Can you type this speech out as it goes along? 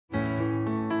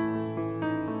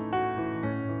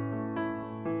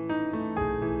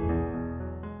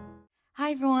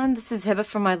Hi everyone, this is Hiba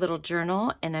from my little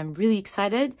journal, and I'm really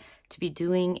excited to be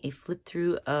doing a flip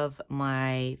through of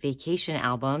my vacation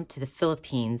album to the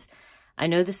Philippines. I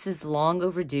know this is long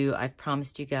overdue. I've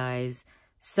promised you guys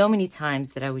so many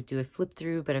times that I would do a flip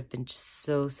through, but I've been just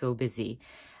so busy.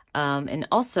 And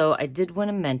also, I did want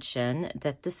to mention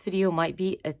that this video might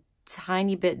be a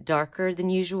tiny bit darker than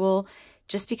usual,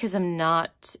 just because I'm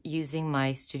not using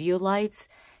my studio lights.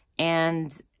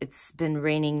 And it's been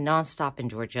raining nonstop in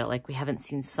Georgia. Like, we haven't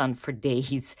seen sun for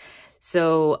days.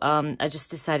 So I just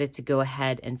decided to go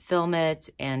ahead and film it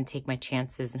and take my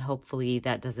chances, and hopefully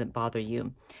that doesn't bother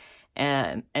you.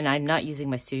 And I'm not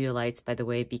using my studio lights, by the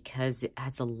way, because it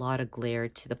adds a lot of glare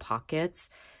to the pockets.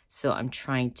 So I'm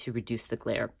trying to reduce the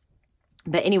glare.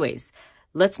 But anyways,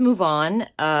 let's move on.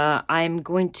 I'm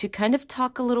going to kind of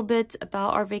talk a little bit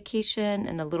about our vacation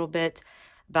and a little bit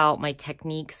about my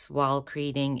techniques while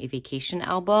creating a vacation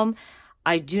album.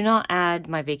 I do not add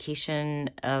my vacation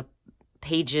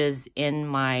pages in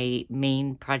my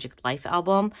main Project Life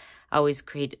album. I always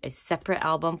create a separate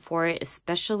album for it,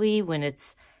 especially when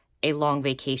it's a long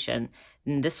vacation.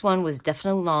 And this one was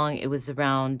definitely long. It was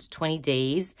around 20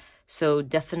 days, so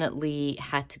definitely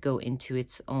had to go into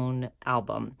its own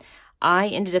album. I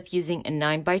ended up using a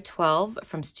 9x12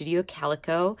 from Studio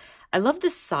Calico. I love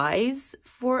the size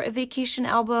for a vacation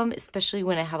album, especially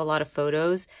when I have a lot of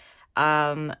photos.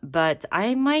 But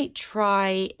I might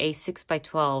try a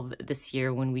 6x12 this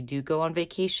year when we do go on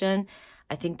vacation.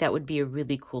 I think that would be a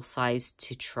really cool size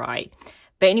to try.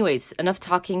 But anyways, enough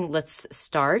talking, let's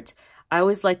start. I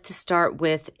always like to start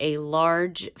with a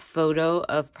large photo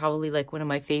of probably like one of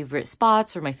my favorite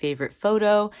spots or my favorite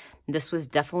photo. This was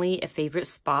definitely a favorite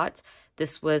spot.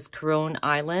 This was Coron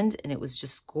Island, and it was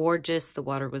just gorgeous. The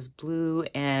water was blue,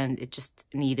 and it just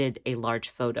needed a large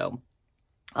photo.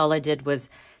 All I did was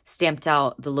stamped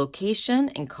out the location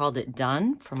and called it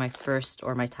done for my first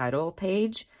or my title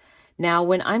page. Now,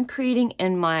 when I'm creating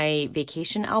in my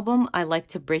vacation album, I like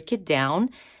to break it down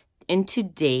into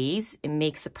days. It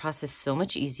makes the process so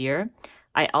much easier.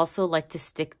 I also like to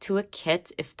stick to a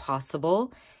kit if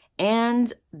possible.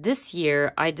 And this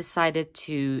year, I decided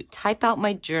to type out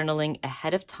my journaling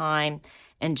ahead of time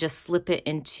and just slip it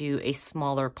into a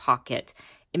smaller pocket.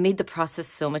 It made the process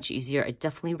so much easier. I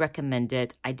definitely recommend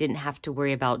it. I didn't have to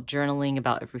worry about journaling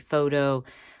about every photo,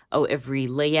 every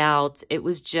layout. It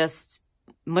was just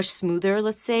much smoother,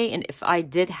 let's say. And if I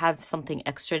did have something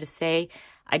extra to say,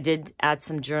 I did add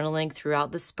some journaling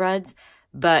throughout the spreads,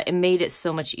 but it made it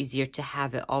so much easier to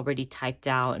have it already typed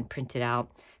out and printed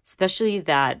out, especially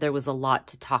that there was a lot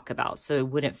to talk about, so it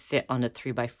wouldn't fit on a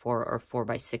 3x4 or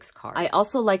 4x6 card. I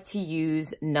also like to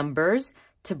use numbers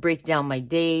to break down my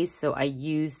days, so I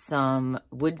use some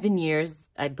wood veneers,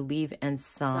 I believe, and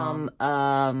some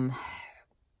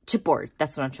chipboard.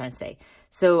 That's what I'm trying to say.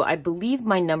 So I believe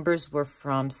my numbers were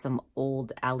from some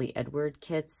old Ali Edward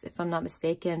kits, if I'm not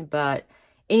mistaken, but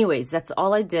anyways, that's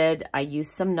all I did. I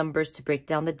used some numbers to break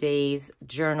down the days,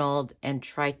 journaled, and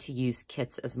tried to use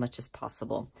kits as much as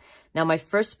possible. Now, my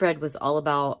first spread was all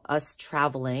about us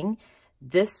traveling.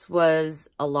 This was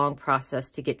a long process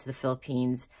to get to the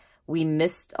Philippines. We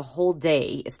missed a whole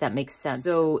day, if that makes sense.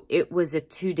 So it was a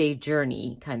 2-day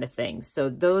journey kind of thing. So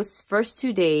those first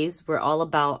 2 days were all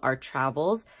about our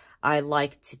travels. I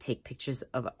like to take pictures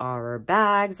of our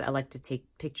bags. I like to take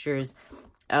pictures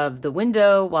of the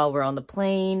window while we're on the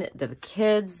plane, the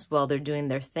kids while they're doing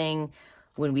their thing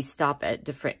when we stop at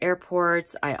different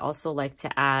airports. I also like to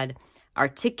add our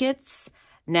tickets.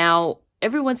 Now,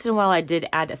 every once in a while I did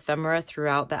add ephemera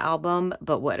throughout the album,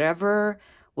 but whatever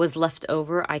was left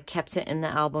over, I kept it in the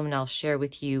album, and I'll share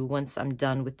with you once I'm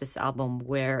done with this album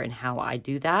where and how I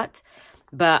do that.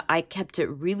 But I kept it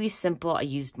really simple. I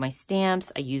used my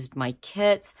stamps, I used my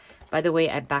kits. By the way,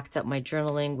 I backed up my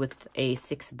journaling with a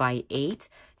 6x8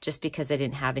 just because I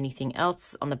didn't have anything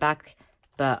else on the back.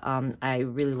 But I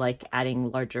really like adding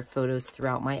larger photos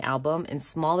throughout my album and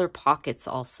smaller pockets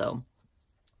also.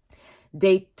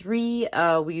 Day 3,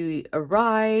 we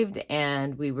arrived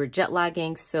and we were jet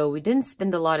lagging, so we didn't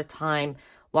spend a lot of time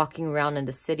walking around in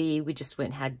the city. We just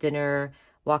went and had dinner,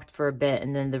 walked for a bit,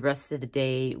 and then the rest of the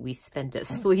day we spent it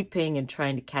sleeping and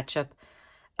trying to catch up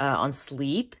on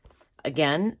sleep.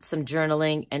 Again, some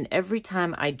journaling, and every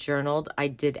time I journaled, I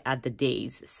did add the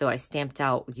days. So I stamped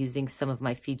out using some of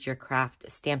my Feature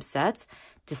Craft stamp sets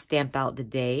to stamp out the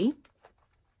day.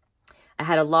 I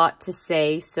had a lot to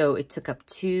say, so it took up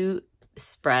 2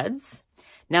 spreads.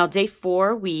 Now, day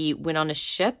 4, we went on a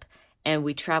ship and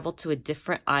we traveled to a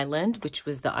different island, which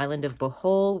was the island of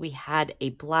Bohol. We had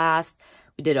a blast.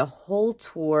 We did a whole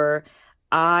tour.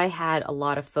 I had a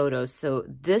lot of photos. So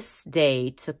this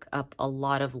day took up a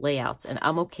lot of layouts, and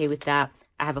I'm okay with that.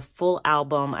 I have a full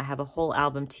album. I have a whole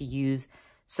album to use.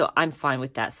 So I'm fine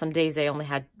with that. Some days I only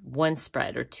had one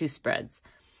spread or two spreads.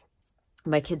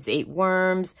 My kids ate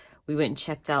worms. We went and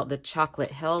checked out the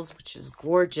Chocolate Hills, which is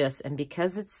gorgeous. And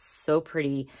because it's so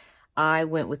pretty, I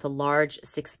went with a large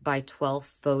 6x12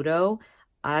 photo.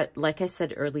 Like I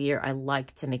said earlier, I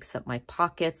like to mix up my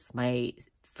pockets, my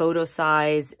photo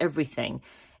size, everything.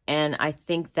 And I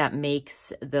think that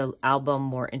makes the album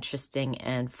more interesting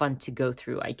and fun to go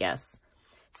through, I guess.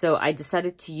 So I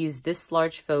decided to use this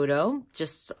large photo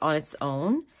just on its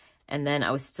own. And then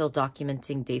I was still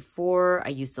documenting day 4. I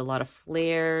used a lot of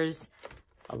flares,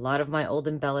 a lot of my old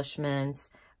embellishments.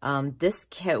 This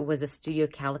kit was a Studio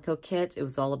Calico kit. It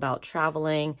was all about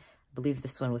traveling. I believe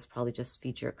this one was probably just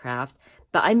Feature Craft.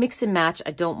 But I mix and match.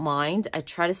 I don't mind. I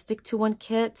try to stick to one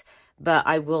kit, but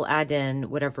I will add in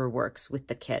whatever works with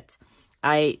the kit.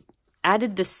 I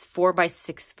added this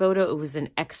 4x6 photo. It was an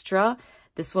extra.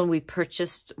 This one we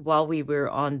purchased while we were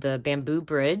on the bamboo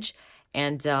bridge.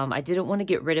 And I didn't want to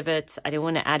get rid of it. I didn't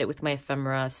want to add it with my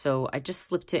ephemera. So I just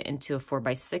slipped it into a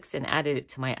 4x6 and added it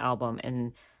to my album.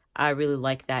 And I really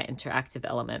like that interactive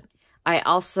element. I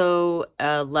also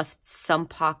left some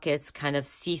pockets kind of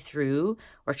see-through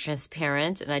or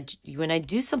transparent. And when I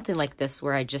do something like this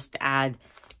where I just add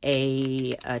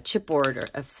a chipboard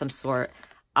of some sort,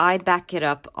 I back it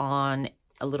up on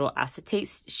a little acetate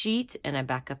sheet, and I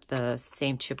back up the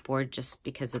same chipboard just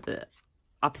because of the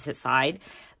opposite side.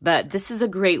 But this is a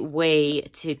great way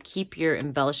to keep your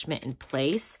embellishment in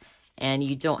place, and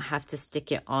you don't have to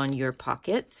stick it on your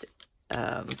pockets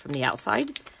from the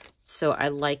outside. So I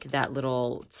like that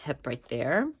little tip right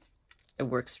there. It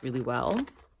works really well.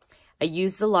 I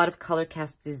used a lot of Color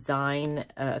Cast Design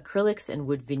acrylics and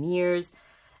wood veneers.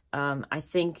 I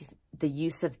think the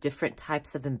use of different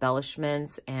types of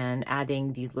embellishments and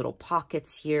adding these little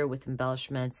pockets here with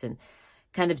embellishments and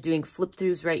kind of doing flip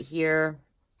throughs right here.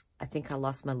 I think I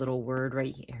lost my little word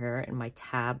right here in my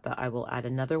tab, but I will add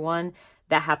another one.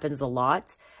 That happens a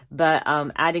lot. But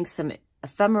adding some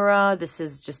ephemera. This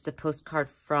is just a postcard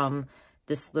from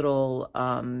this little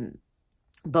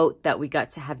boat that we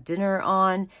got to have dinner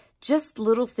on. Just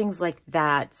little things like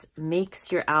that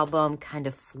makes your album kind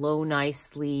of flow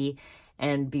nicely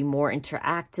and be more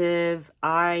interactive.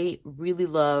 I really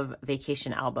love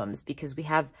vacation albums because we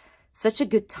have such a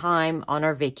good time on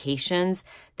our vacations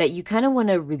that you kind of want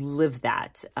to relive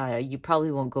that. You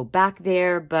probably won't go back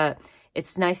there, but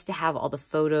it's nice to have all the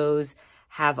photos,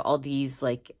 have all these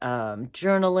like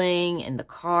journaling and the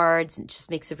cards. It just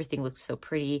makes everything look so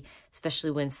pretty,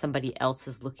 especially when somebody else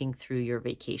is looking through your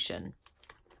vacation.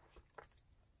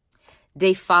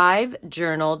 Day 5,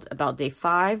 journaled about day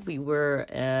 5. We were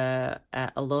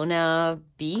at Alona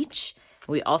Beach.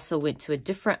 We also went to a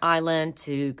different island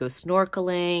to go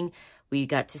snorkeling. We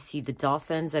got to see the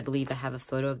dolphins. I believe I have a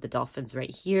photo of the dolphins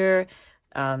right here.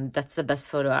 That's the best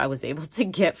photo I was able to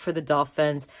get for the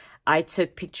dolphins. I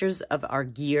took pictures of our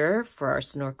gear for our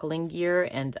snorkeling gear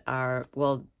and our,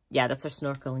 well, yeah, that's our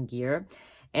snorkeling gear.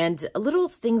 And little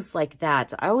things like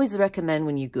that. I always recommend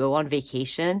when you go on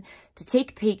vacation to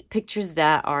take pictures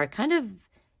that are kind of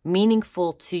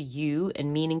meaningful to you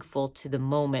and meaningful to the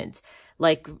moment.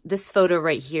 Like this photo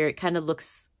right here, it kind of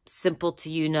looks simple to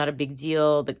you, not a big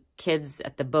deal. The kids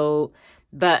at the boat.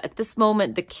 But at this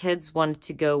moment, the kids wanted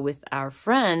to go with our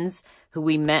friends who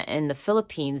we met in the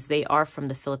Philippines. They are from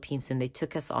the Philippines and they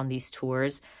took us on these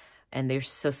tours and they're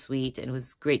so sweet. And it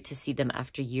was great to see them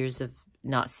after years of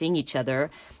not seeing each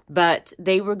other, but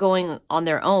they were going on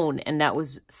their own. And that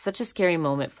was such a scary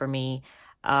moment for me.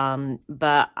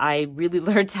 But I really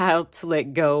learned how to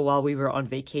let go while we were on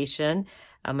vacation.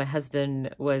 My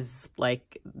husband was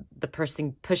like the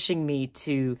person pushing me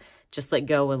to just let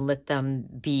go and let them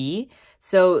be.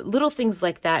 So little things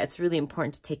like that, it's really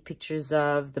important to take pictures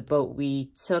of the boat we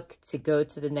took to go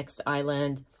to the next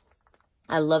island.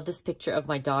 I love this picture of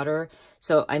my daughter,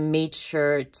 so I made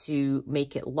sure to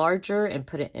make it larger and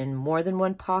put it in more than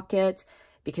one pocket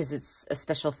because it's a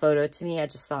special photo to me. I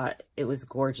just thought it was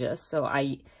gorgeous, so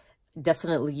I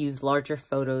definitely use larger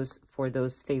photos for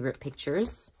those favorite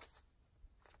pictures.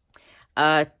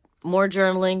 More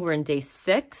journaling. We're in day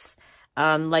 6.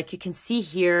 Like you can see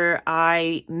here,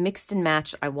 I mixed and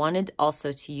matched. I wanted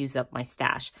also to use up my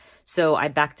stash. So I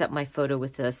backed up my photo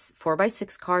with this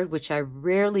 4x6 card, which I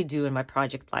rarely do in my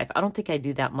project life. I don't think I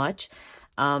do that much.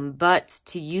 But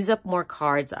to use up more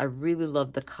cards, I really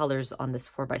love the colors on this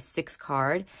 4x6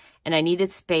 card. And I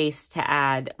needed space to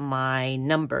add my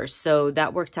numbers. So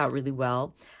that worked out really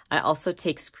well. I also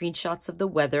take screenshots of the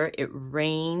weather. It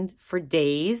rained for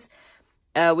days.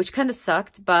 which kind of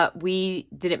sucked, but we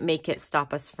didn't make it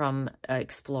stop us from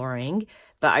exploring.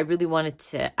 But I really wanted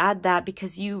to add that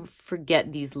because you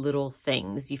forget these little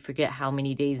things. You forget how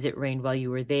many days it rained while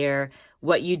you were there,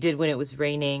 what you did when it was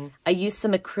raining. I used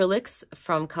some acrylics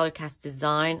from Colorcast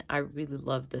Design. I really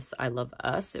love this I Love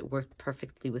Us. It worked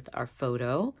perfectly with our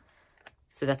photo.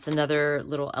 So that's another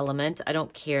little element. I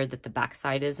don't care that the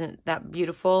backside isn't that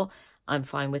beautiful. I'm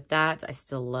fine with that. I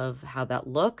still love how that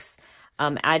looks.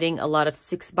 Adding a lot of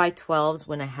 6x12s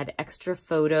when I had extra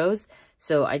photos.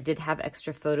 So I did have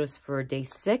extra photos for day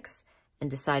 6 and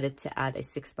decided to add a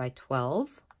 6x12.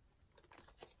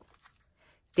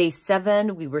 Day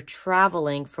 7, we were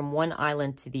traveling from one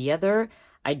island to the other.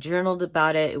 I journaled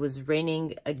about it. It was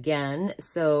raining again.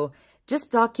 So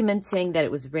just documenting that it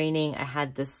was raining. I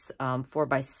had this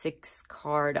 4x6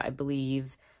 card, I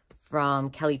believe,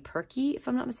 from Kelly Perky, if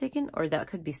I'm not mistaken, or that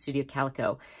could be Studio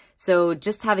Calico. So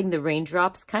just having the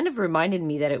raindrops kind of reminded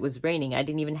me that it was raining. I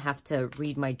didn't even have to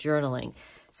read my journaling.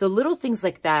 So little things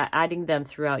like that, adding them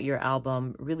throughout your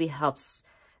album really helps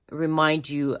remind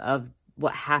you of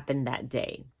what happened that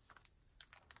day.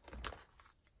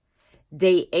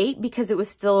 Day 8, because it was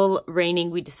still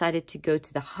raining, we decided to go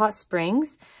to the hot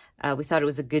springs. We thought it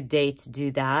was a good day to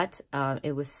do that.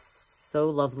 It was so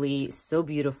lovely, so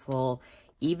beautiful,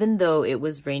 even though it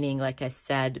was raining, like I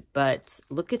said. But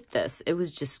look at this. It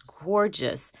was just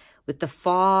gorgeous with the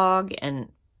fog, and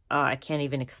I can't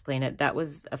even explain it. That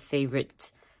was a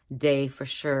favorite day for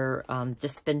sure.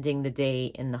 Just spending the day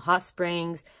in the hot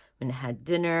springs, when I had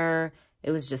dinner.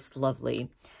 It was just lovely.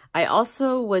 I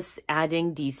also was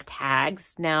adding these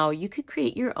tags. Now, you could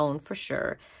create your own for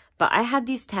sure, but I had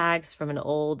these tags from an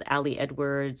old Ali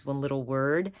Edwards One Little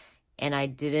Word, and I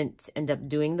didn't end up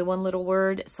doing the One Little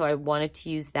Word, so I wanted to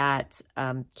use that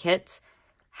kit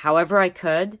however I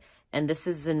could. And this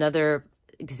is another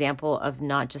example of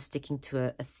not just sticking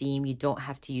to a theme. You don't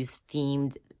have to use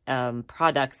themed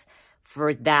products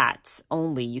for that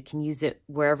only. You can use it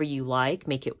wherever you like,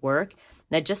 make it work.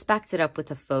 And I just backed it up with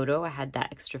a photo. I had that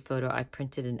extra photo. I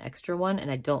printed an extra one,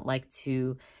 and I don't like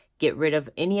to get rid of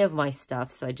any of my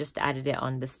stuff. So I just added it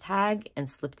on this tag and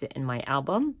slipped it in my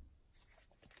album.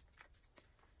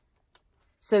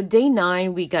 So day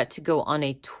 9, we got to go on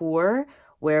a tour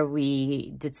where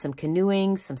we did some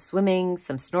canoeing, some swimming,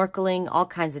 some snorkeling, all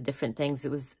kinds of different things.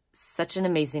 It was such an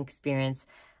amazing experience.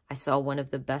 I saw one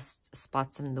of the best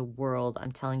spots in the world.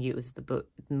 I'm telling you, it was the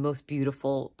most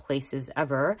beautiful places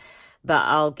ever. But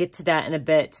I'll get to that in a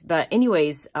bit. But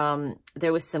anyways,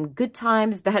 there was some good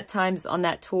times, bad times on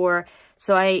that tour.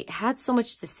 So I had so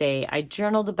much to say. I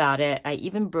journaled about it. I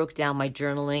even broke down my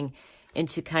journaling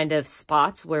into kind of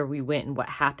spots where we went and what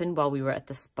happened while we were at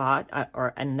the spot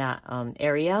or in that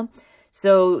area.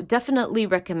 So definitely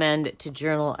recommend to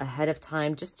journal ahead of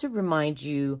time just to remind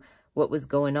you what was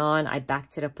going on. I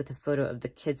backed it up with a photo of the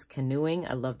kids canoeing.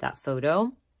 I love that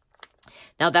photo.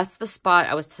 Now that's the spot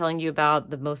I was telling you about,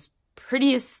 the most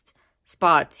prettiest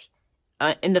spot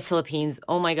in the Philippines.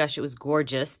 Oh my gosh, it was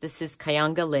gorgeous. This is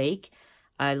Kayanga Lake.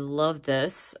 I love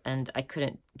this, and I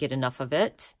couldn't get enough of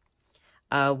it.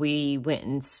 We went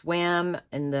and swam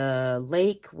in the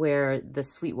lake where the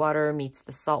sweet water meets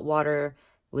the salt water.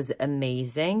 It was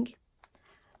amazing.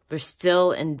 We're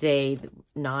still in day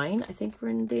 9. I think we're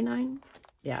in day 9.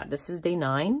 Yeah, this is day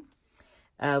 9.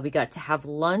 We got to have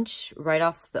lunch right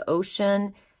off the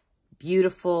ocean.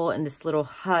 Beautiful, in this little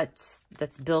hut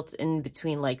that's built in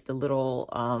between like the little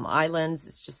islands.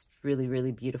 It's just really,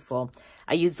 really beautiful.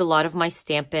 I used a lot of my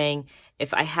stamping.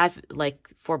 If I had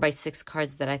like 4x6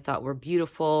 cards that I thought were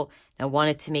beautiful and I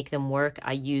wanted to make them work,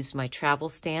 I used my travel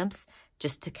stamps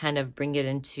just to kind of bring it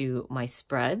into my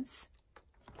spreads.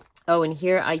 Oh, and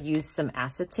here I used some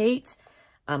acetate.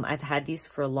 I've had these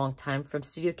for a long time from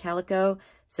Studio Calico,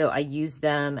 so I used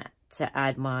them to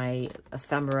add my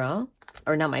ephemera,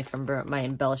 or not my ephemera, my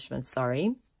embellishments,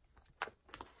 sorry.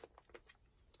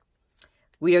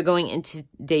 We are going into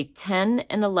day 10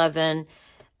 and 11.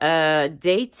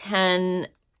 Day 10,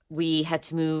 we had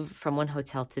to move from one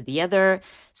hotel to the other,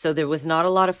 so there was not a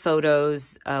lot of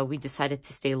photos. We decided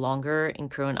to stay longer in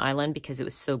Crown Island because it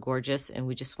was so gorgeous and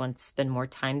we just wanted to spend more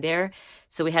time there.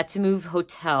 So we had to move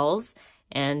hotels,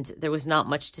 and there was not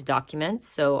much to document.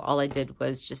 So all I did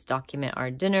was just document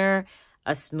our dinner,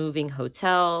 us moving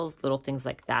hotels, little things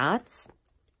like that.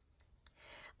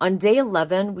 On day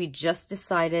 11, we just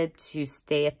decided to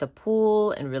stay at the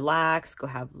pool and relax, go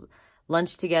have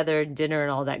lunch together, dinner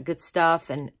and all that good stuff.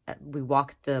 And we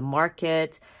walked the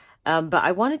market. But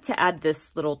I wanted to add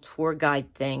this little tour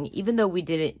guide thing. Even though we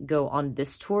didn't go on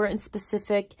this tour in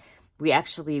specific, we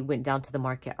actually went down to the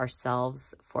market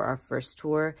ourselves for our first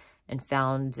tour and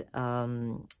found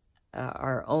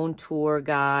our own tour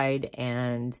guide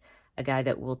and a guy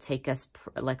that will take us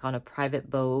like on a private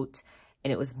boat.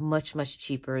 And it was much, much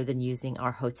cheaper than using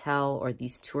our hotel or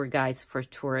these tour guides for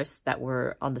tourists that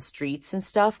were on the streets and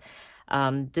stuff.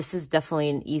 This is definitely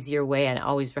an easier way, and I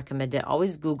always recommend it.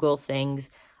 Always Google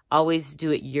things. Always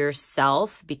do it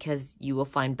yourself because you will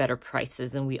find better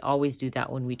prices. And we always do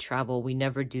that when we travel. We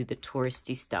never do the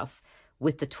touristy stuff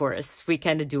with the tourists. We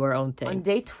kind of do our own thing. On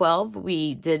day 12,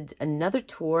 we did another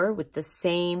tour with the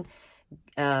same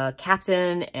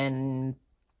captain and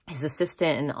his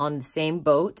assistant and on the same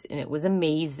boat, and it was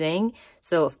amazing.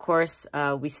 So of course,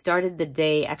 we started the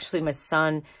day, actually my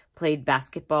son played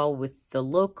basketball with the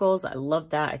locals. I love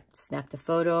that. I snapped a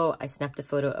photo. I snapped a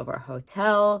photo of our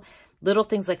hotel, little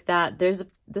things like that. There's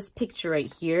this picture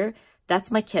right here.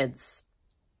 That's my kids.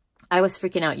 I was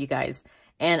freaking out, you guys.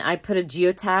 And I put a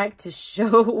geotag to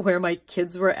show where my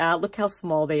kids were at. Look how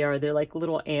small they are. They're like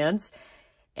little ants.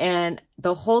 And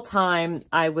the whole time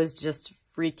I was just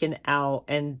freaking out,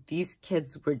 and these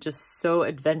kids were just so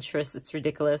adventurous. It's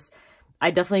ridiculous. I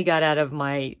definitely got out of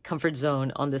my comfort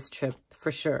zone on this trip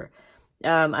for sure.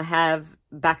 I have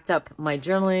backed up my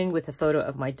journaling with a photo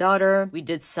of my daughter. We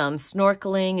did some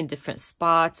snorkeling in different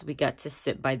spots. We got to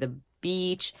sit by the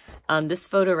beach. This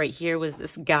photo right here was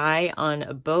this guy on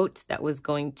a boat that was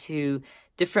going to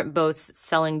different boats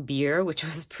selling beer, which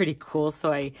was pretty cool.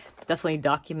 So I definitely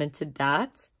documented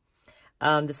that.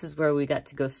 This is where we got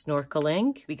to go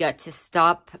snorkeling. We got to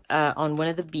stop on one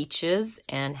of the beaches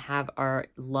and have our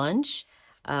lunch.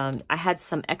 I had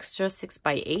some extra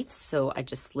 6x8s, so I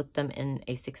just slipped them in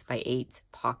a 6x8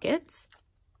 pocket.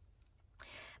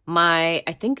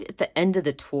 I think at the end of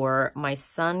the tour, my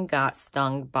son got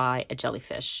stung by a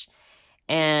jellyfish,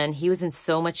 and he was in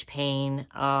so much pain.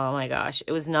 Oh my gosh,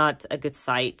 it was not a good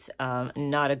sight,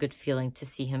 not a good feeling to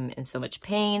see him in so much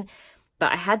pain.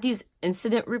 But I had these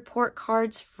incident report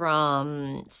cards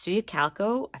from Studio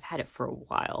Calico. I've had it for a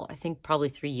while, I think probably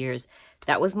 3 years.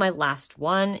 That was my last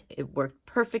one. It worked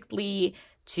perfectly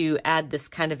to add this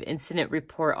kind of incident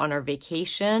report on our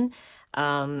vacation.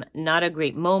 Not a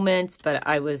great moment, but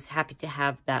I was happy to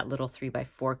have that little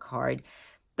 3x4 card.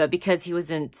 But because he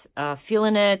wasn't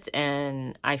feeling it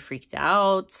and I freaked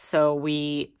out, so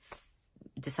we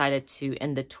decided to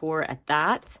end the tour at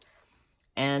that.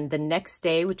 And the next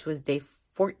day, which was day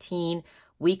 14,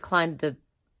 we climbed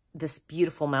this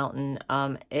beautiful mountain.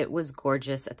 It was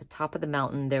gorgeous. At the top of the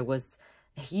mountain, there was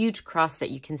a huge cross that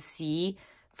you can see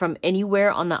from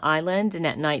anywhere on the island. And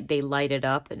at night, they light it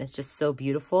up, and it's just so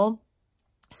beautiful.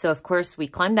 So, of course, we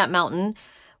climbed that mountain,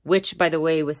 which, by the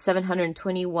way, was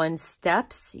 721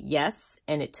 steps. Yes,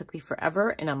 and it took me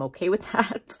forever, and I'm okay with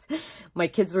that. My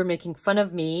kids were making fun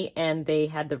of me, and they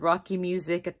had the Rocky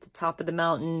music at the top of the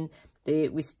mountain.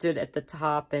 We stood at the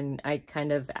top, and I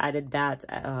kind of added that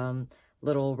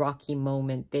little Rocky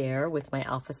moment there with my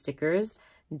alpha stickers.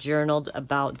 Journaled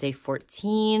about day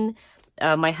 14.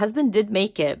 My husband did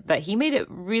make it, but he made it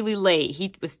really late.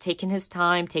 He was taking his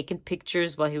time, taking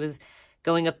pictures while he was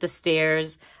going up the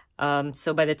stairs.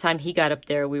 So by the time he got up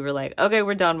there, we were like, okay,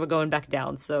 we're done. We're going back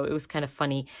down. So it was kind of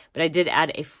funny. But I did add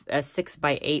a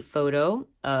 6x8 photo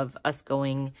of us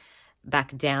going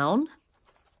back down.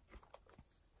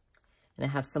 And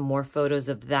I have some more photos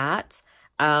of that.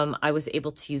 I was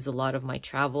able to use a lot of my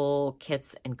travel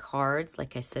kits and cards,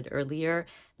 like I said earlier.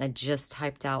 And I just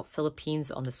typed out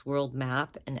Philippines on this world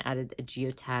map and added a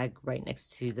geotag right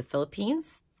next to the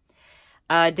Philippines.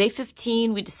 Day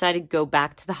 15, we decided to go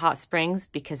back to the hot springs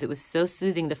because it was so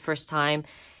soothing the first time.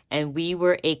 And we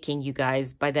were aching, you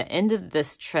guys. By the end of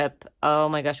this trip, oh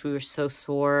my gosh, we were so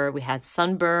sore. We had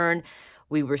sunburn.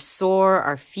 We were sore,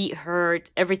 our feet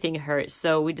hurt, everything hurt.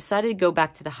 So we decided to go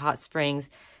back to the hot springs,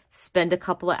 spend a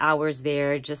couple of hours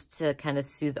there just to kind of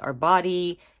soothe our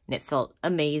body. And it felt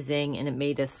amazing, and it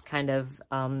made us kind of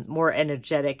more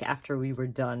energetic after we were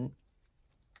done.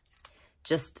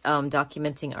 Just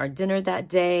documenting our dinner that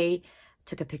day.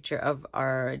 Took a picture of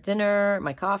our dinner,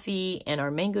 my coffee, and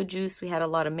our mango juice. We had a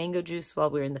lot of mango juice while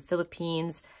we were in the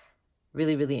Philippines.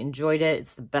 Really, really enjoyed it.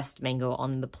 It's the best mango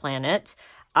on the planet.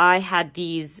 I had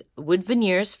these wood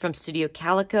veneers from Studio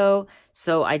Calico,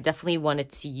 so I definitely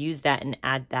wanted to use that and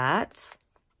add that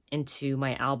into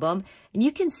my album. And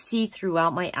you can see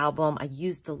throughout my album, I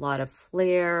used a lot of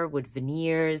flair, wood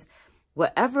veneers,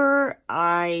 whatever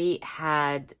I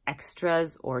had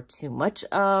extras or too much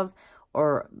of,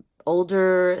 or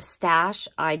older stash,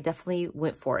 I definitely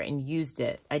went for it and used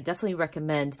it. I definitely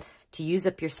recommend to use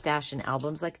up your stash in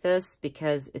albums like this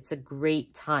because it's a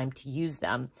great time to use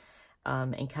them.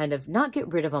 and kind of not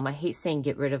get rid of them. I hate saying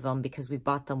get rid of them because we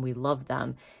bought them, we love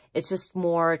them. It's just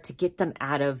more to get them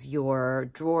out of your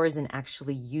drawers and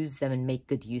actually use them and make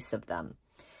good use of them.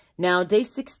 Now, day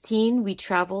 16, we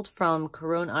traveled from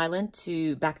Coron Island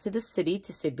back to the city,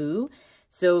 to Cebu.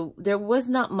 So there was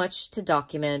not much to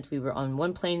document. We were on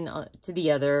one plane to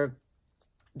the other.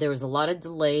 There was a lot of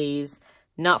delays,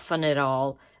 not fun at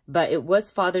all. But it was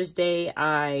Father's Day.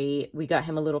 We got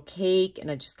him a little cake,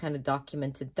 and I just kind of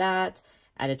documented that.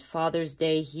 Added Father's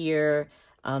Day here.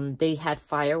 They had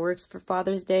fireworks for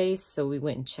Father's Day, so we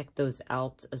went and checked those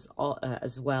out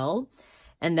as well.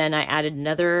 And then I added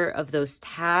another of those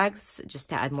tags just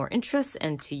to add more interest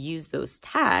and to use those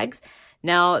tags.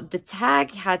 Now, the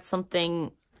tag had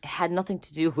nothing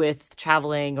to do with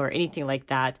traveling or anything like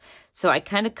that. So I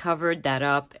kind of covered that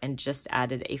up and just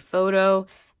added a photo,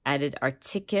 added our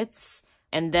tickets,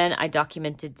 and then I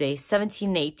documented day 17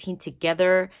 and 18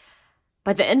 together.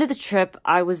 By the end of the trip,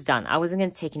 I was done. I wasn't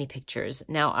going to take any pictures.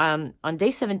 Now, on day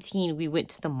 17, we went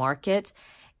to the market,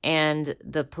 and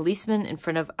the policeman in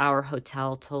front of our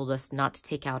hotel told us not to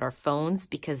take out our phones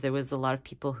because there was a lot of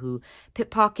people who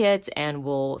pickpocket and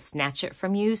will snatch it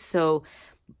from you. So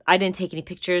I didn't take any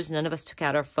pictures. None of us took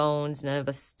out our phones. None of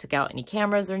us took out any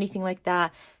cameras or anything like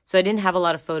that. So I didn't have a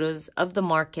lot of photos of the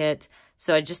market.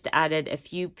 So I just added a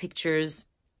few pictures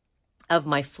of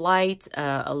my flight,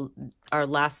 our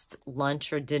last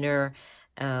lunch or dinner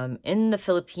in the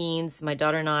Philippines. My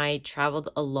daughter and I traveled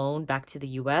alone back to the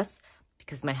US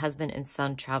because my husband and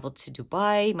son traveled to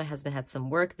Dubai. My husband had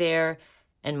some work there,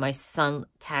 and my son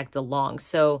tagged along.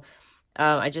 So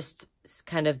I just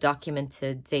kind of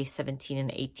documented day 17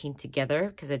 and 18 together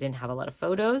because I didn't have a lot of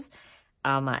photos.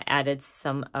 I added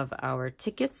some of our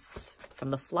tickets from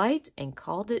the flight and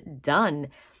called it done.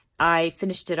 I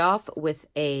finished it off with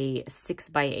a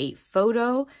 6x8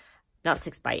 photo. Not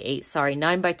 6x8, sorry,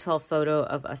 9x12 photo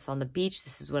of us on the beach.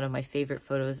 This is one of my favorite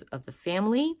photos of the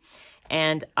family.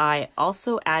 And I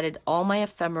also added all my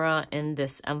ephemera in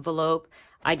this envelope.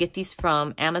 I get these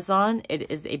from Amazon. It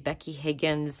is a Becky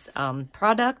Higgins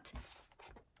product.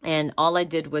 And all I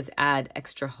did was add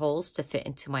extra holes to fit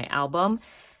into my album.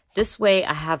 This way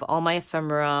I have all my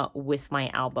ephemera with my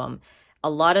album. A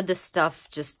lot of this stuff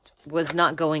just was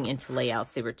not going into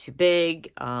layouts. They were too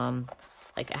big.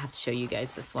 Like I have to show you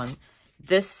guys this one.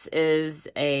 This is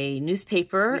a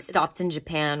newspaper. We stopped in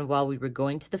Japan while we were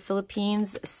going to the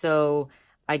Philippines, so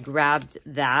I grabbed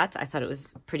that. I thought it was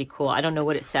pretty cool. I don't know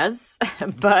what it says,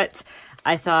 but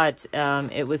I thought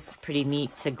it was pretty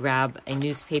neat to grab a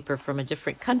newspaper from a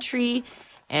different country,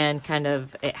 and kind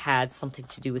of it had something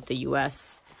to do with the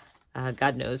US.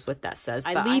 God knows what that says.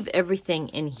 I leave everything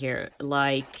in here,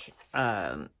 like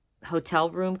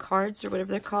hotel room cards or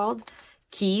whatever they're called,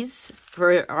 keys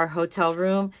for our hotel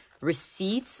room,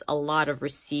 receipts, a lot of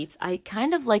receipts. I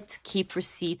kind of like to keep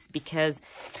receipts because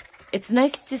it's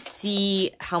nice to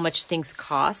see how much things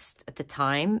cost at the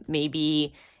time.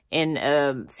 Maybe in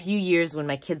a few years when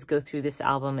my kids go through this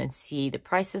album and see the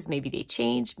prices, maybe they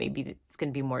change, maybe it's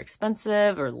going to be more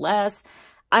expensive or less.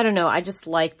 I don't know. I just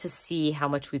like to see how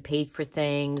much we paid for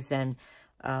things and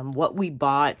what we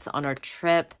bought on our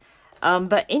trip.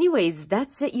 But anyways,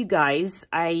 that's it, you guys.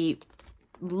 I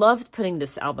loved putting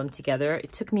this album together.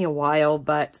 It took me a while,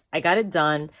 but I got it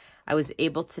done. I was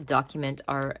able to document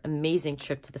our amazing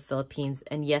trip to the Philippines.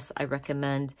 And yes, I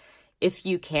recommend, if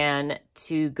you can,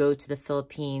 to go to the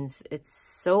Philippines. It's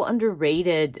so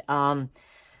underrated.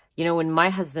 You know, when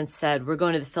my husband said we're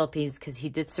going to the Philippines, because he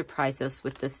did surprise us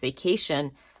with this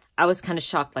vacation, I was kind of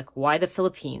shocked, like, why the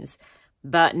Philippines?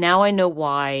 But now I know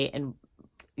why. And,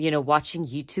 you know, watching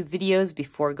YouTube videos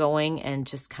before going and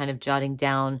just kind of jotting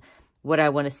down what I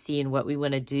want to see and what we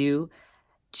want to do,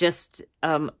 just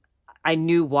I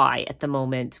knew why at the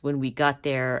moment when we got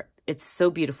there. It's so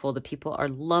beautiful. The people are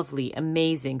lovely,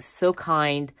 amazing, so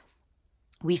kind.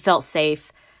 We felt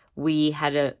safe. We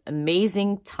had an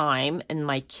amazing time, and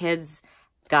my kids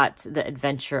got the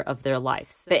adventure of their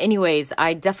lives. But anyways,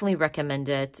 I definitely recommend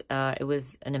it. It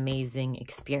was an amazing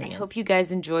experience. I hope you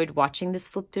guys enjoyed watching this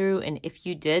flip through, and if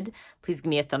you did, please give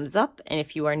me a thumbs up. And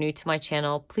if you are new to my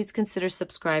channel, please consider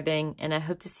subscribing, and I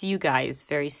hope to see you guys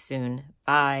very soon.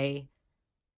 Bye.